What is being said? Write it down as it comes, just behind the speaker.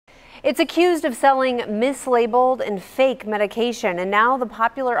It's accused of selling mislabeled and fake medication, and now the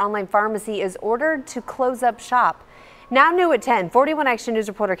popular online pharmacy is ordered to close up shop. Now new at 10, 41 Action News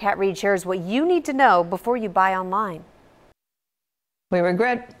reporter Kat Reed shares what you need to know before you buy online. We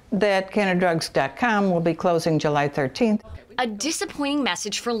regret that CanadaDrugs.com will be closing July 13th. A disappointing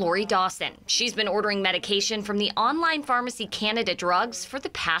message for Lori Dawson. She's been ordering medication from the online pharmacy Canada Drugs for the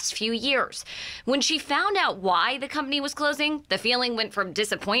past few years. When she found out why the company was closing, the feeling went from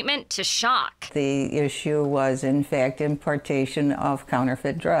disappointment to shock. The issue was, in fact, importation of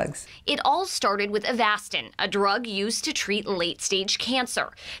counterfeit drugs. It all started with Avastin, a drug used to treat late-stage cancer.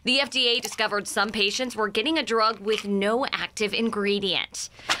 The FDA discovered some patients were getting a drug with no active ingredient.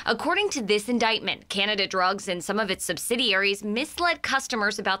 According to this indictment, Canada Drugs and some of its subsidiaries misled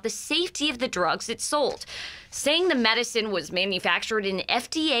customers about the safety of the drugs it sold, saying the medicine was manufactured in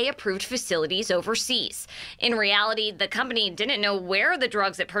FDA-approved facilities overseas. In reality, the company didn't know where the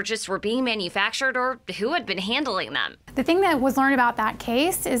drugs it purchased were being manufactured or who had been handling them. The thing that was learned about that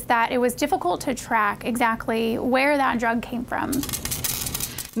case is that it was difficult to track exactly where that drug came from.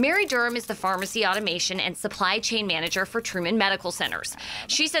 Mary Durham is the pharmacy automation and supply chain manager for Truman Medical Centers.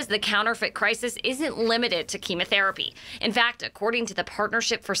 She says the counterfeit crisis isn't limited to chemotherapy. In fact, according to the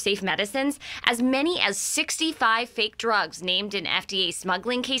Partnership for Safe Medicines, as many as 65 fake drugs named in FDA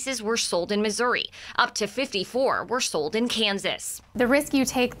smuggling cases were sold in Missouri. Up to 54 were sold in Kansas. The risk you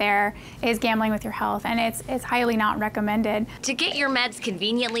take there is gambling with your health, and it's highly not recommended. To get your meds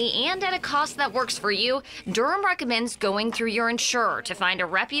conveniently and at a cost that works for you, Durham recommends going through your insurer to find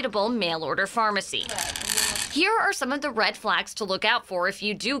a reputable mail-order pharmacy. Here are some of the red flags to look out for if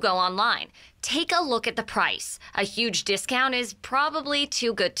you do go online. Take a look at the price. A huge discount is probably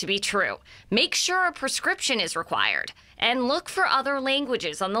too good to be true. Make sure a prescription is required. And look for other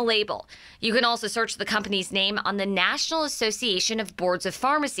languages on the label. You can also search the company's name on the National Association of Boards of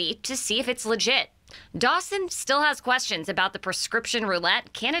Pharmacy to see if it's legit. Dawson still has questions about the prescription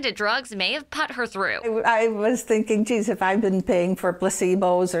roulette Canada Drugs may have put her through. I was thinking, geez, if I've been paying for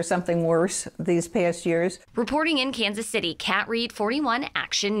placebos or something worse these past years. Reporting in Kansas City, Kat Reed, 41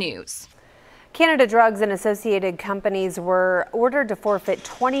 Action News. Canada Drugs and associated companies were ordered to forfeit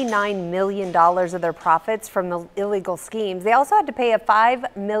 $29 million of their profits from the illegal schemes. They also had to pay a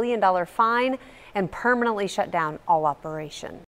 $5 million fine and permanently shut down all operations.